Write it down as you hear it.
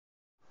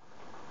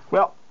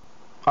Well,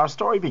 our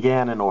story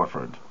began in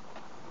Orford.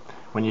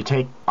 When you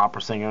take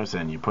opera singers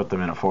and you put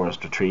them in a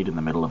forest retreat in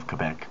the middle of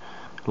Quebec,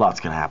 lots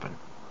can happen.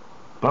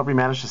 But we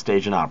managed to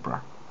stage an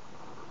opera.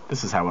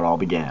 This is how it all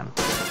began.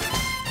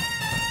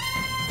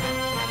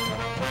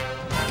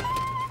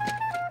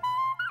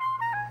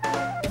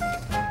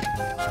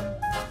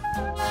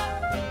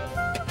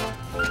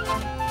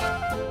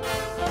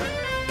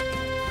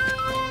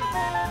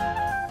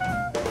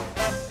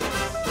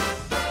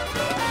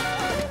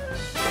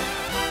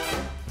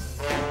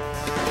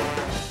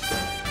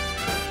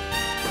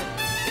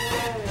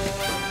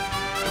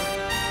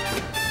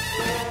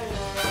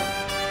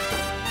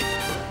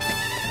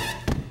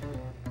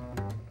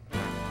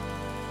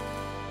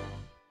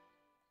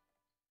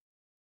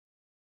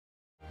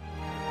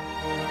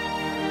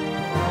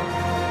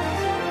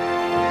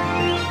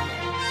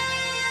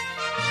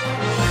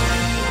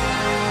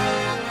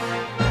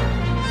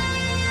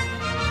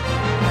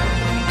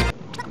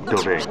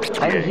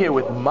 I'm here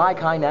with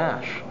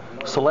Maika'i,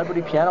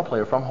 celebrity piano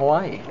player from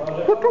Hawaii.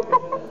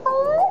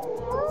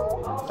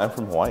 I'm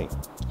from Hawaii,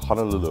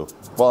 Honolulu.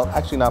 Well,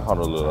 actually not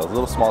Honolulu, a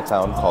little small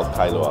town called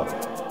Kailua.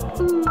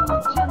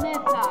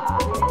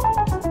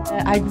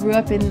 I grew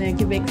up in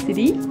Quebec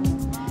City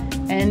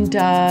and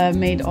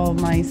made all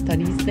my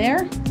studies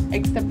there,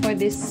 except for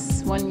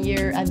this 1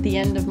 year at the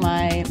end of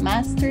my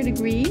master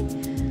degree.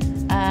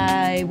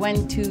 I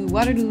went to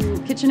Waterloo,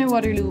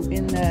 Kitchener-Waterloo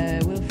in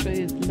the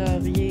Wilfrid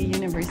Laurier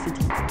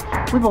University.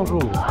 Oui,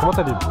 bonjour, comment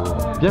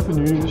allez-vous?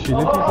 Bienvenue chez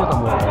l'Institut de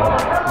Montréal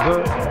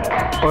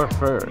de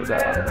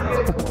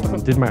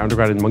Orford. Did my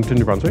undergrad in Moncton,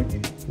 New Brunswick,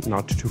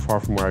 not too far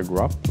from where I grew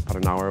up, about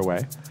an hour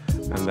away.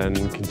 And then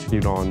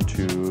continued on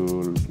to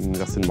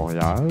Université de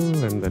Montréal,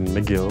 and then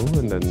McGill,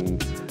 and then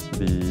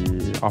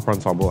the Opera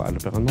Ensemble at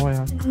l'Opéra de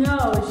Montréal.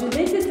 No,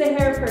 Judith is the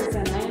hair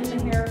person. I am the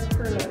hair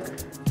curler.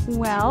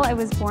 Well, I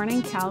was born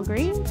in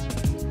Calgary,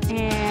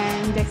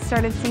 and I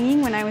started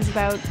singing when I was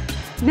about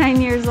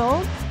 9 years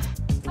old.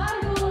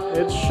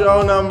 It's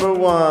show number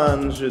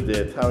 1,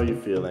 Judith. How are you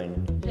feeling?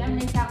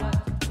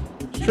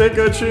 Trick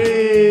or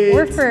treat!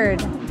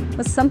 Orford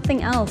was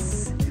something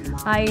else.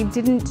 I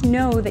didn't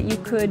know that you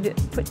could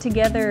put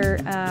together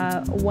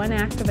one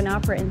act of an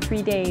opera in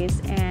 3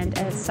 days and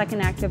a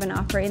second act of an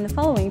opera in the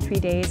following 3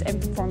 days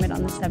and perform it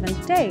on the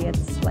 7th day.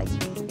 It's like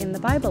in the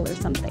Bible or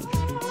something.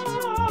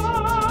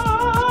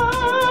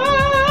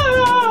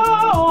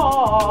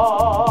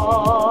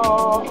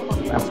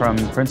 I'm from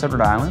Prince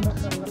Edward Island,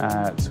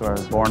 so I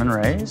was born and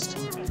raised.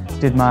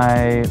 Did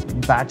my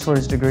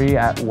bachelor's degree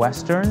at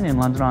Western in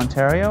London,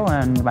 Ontario,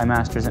 and my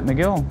master's at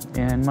McGill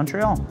in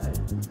Montreal.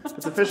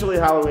 It's officially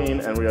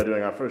Halloween, and we are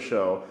doing our first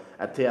show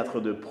at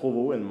Théâtre de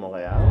Provo in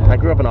Montreal. I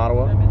grew up in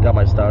Ottawa, got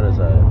my start as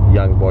a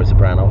young boy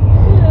soprano,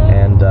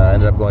 and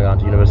ended up going on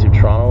to University of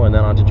Toronto and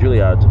then on to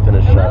Juilliard to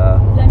finish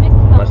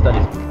my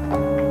studies.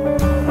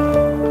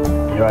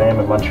 Here I am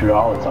in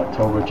Montreal. It's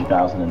October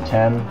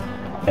 2010,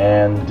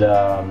 and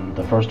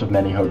the first of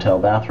many hotel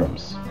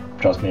bathrooms.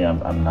 Trust me,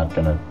 I'm not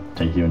going to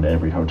take you into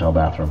every hotel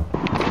bathroom.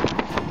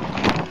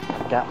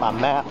 Got my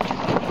map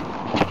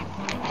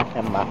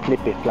and my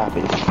flippy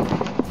floppies.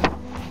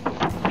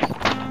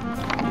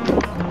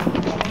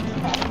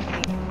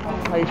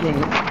 How you doing?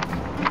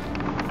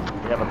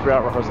 We have a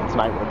 3-hour rehearsal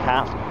tonight with the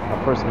cast.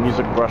 Our first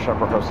music brush-up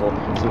rehearsal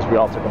since we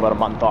all took about a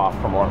month off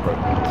from Orford.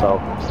 So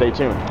stay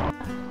tuned.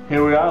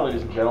 Here we are,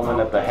 ladies and gentlemen,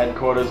 at the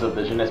headquarters of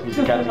the Jeunesse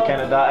Musicale du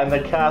Canada, and the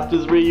cast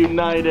is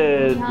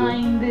reunited.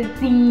 Behind the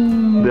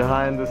scenes.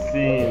 Behind the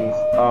scenes.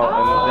 Oh,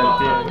 and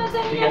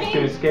then you guys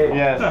can escape.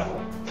 Yes.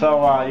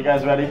 So, you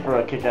guys ready for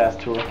a kick-ass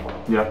tour?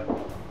 Yeah.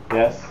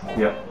 Yes?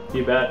 Yeah.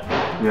 You bet.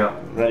 Yeah.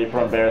 Ready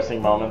for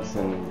embarrassing moments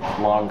and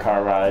long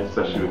car rides?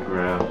 Especially with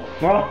Graham.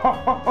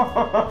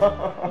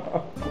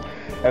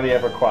 And the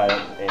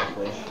ever-quiet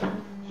Ainsley.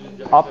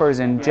 Operas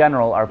in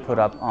general are put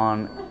up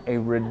on a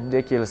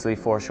ridiculously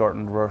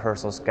foreshortened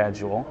rehearsal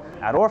schedule.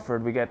 At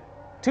Orford, we get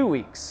 2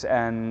 weeks,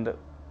 and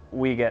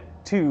we get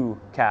 2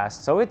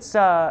 casts, so it's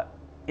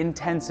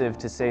intensive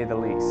to say the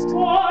least.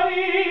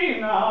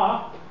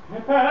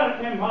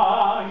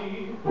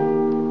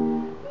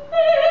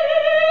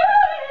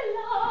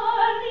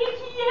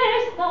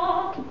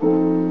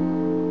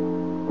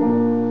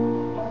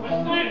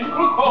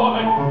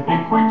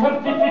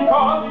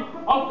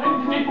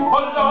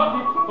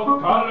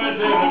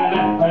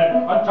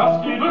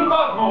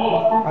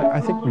 I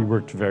think we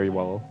worked very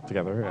well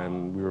together,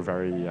 and we were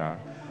very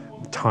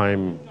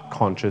time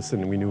conscious,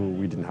 and we knew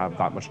we didn't have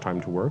that much time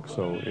to work,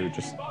 so it was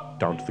just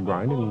down to the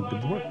grind and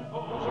did the work.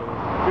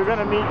 You're going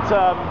to meet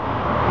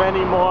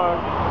many more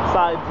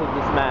sides of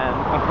this man.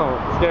 Oh,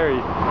 scary.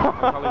 I'm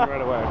telling you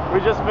right away. We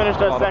just finished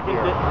our second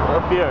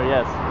fear,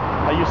 yes.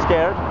 Are you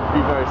scared?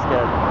 Be very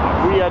scared.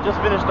 We just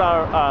finished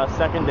our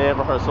second day of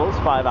rehearsals,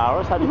 5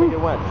 hours. How do you think it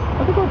went?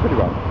 I think it went pretty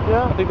well.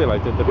 Yeah? I think they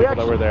liked it, the people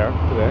that were there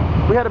today.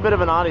 We had a bit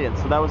of an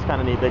audience, so that was kind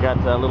of neat. They got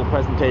a little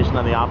presentation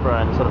on the opera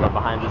and sort of a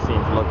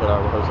behind-the-scenes look at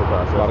our rehearsal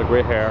process. A lot of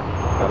gray hair.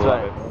 That's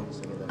right.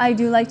 I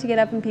do like to get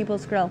up in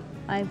people's grill.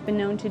 I've been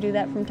known to do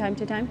that from time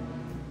to time.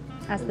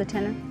 As the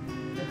tenor.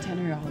 The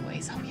tenor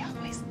always,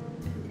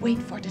 wait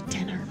for the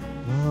tenor.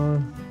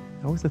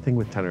 Always the thing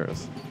with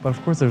tenors. But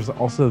of course, there's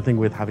also the thing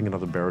with having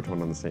another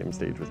baritone on the same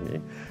stage with me.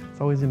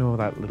 It's always, you know,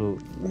 that little,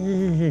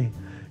 you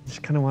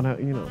just kind of want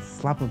to, you know,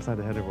 slap him upside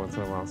the head every once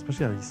in a while,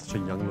 especially how he's such a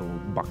young little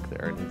buck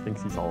there and he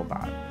thinks he's all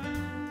that.